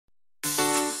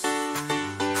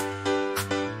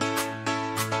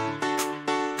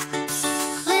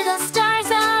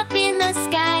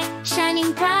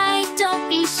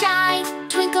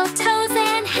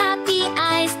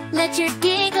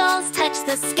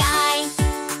the sky.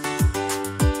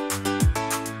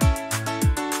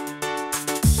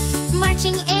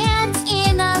 Marching ants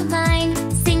in a line,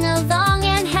 sing along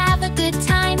and have a good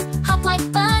time. Hop like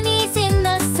bunnies in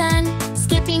the sun,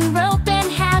 skipping rope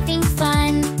and having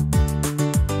fun.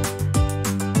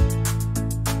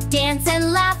 Dance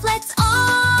and laugh, let's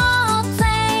all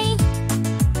play.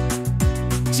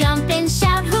 Jump and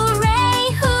shout,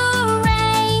 hooray,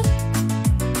 hooray.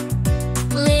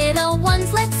 Little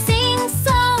ones, let's sing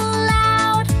so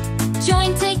loud.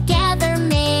 Join together,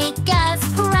 make us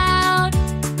proud.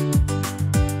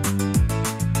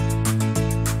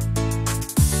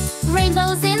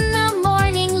 Rainbows in the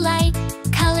morning light,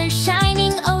 colors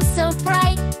shining oh so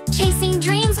bright. Chasing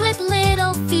dreams with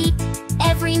little feet,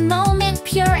 every moment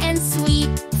pure and sweet.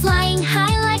 Flying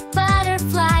high like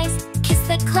butterflies, kiss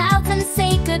the clouds and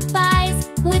say goodbyes.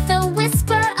 With a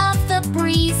whisper of the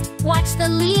breeze, watch the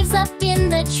leaves up in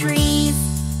the trees.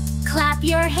 Clap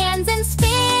your hands and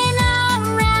spin